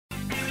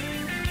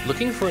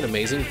Looking for an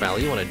amazing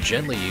value on a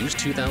gently used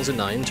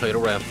 2009 Toyota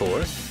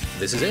RAV4?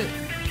 This is it.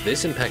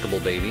 This impeccable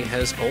baby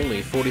has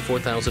only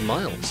 44,000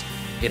 miles.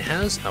 It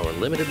has our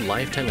limited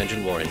lifetime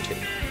engine warranty.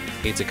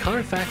 It's a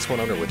Carfax One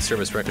owner with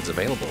service records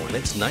available, and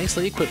it's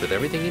nicely equipped with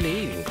everything you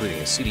need, including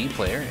a CD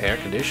player, air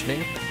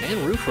conditioning, and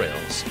roof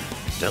rails.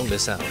 Don't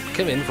miss out.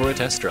 Come in for a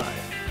test drive.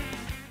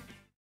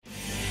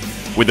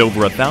 With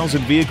over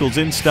 1,000 vehicles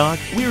in stock,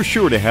 we're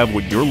sure to have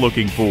what you're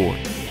looking for.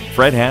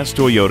 Fred Haas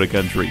Toyota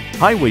Country,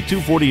 Highway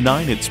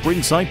 249 at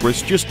Spring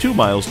Cypress, just 2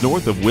 miles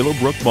north of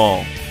Willowbrook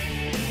Mall.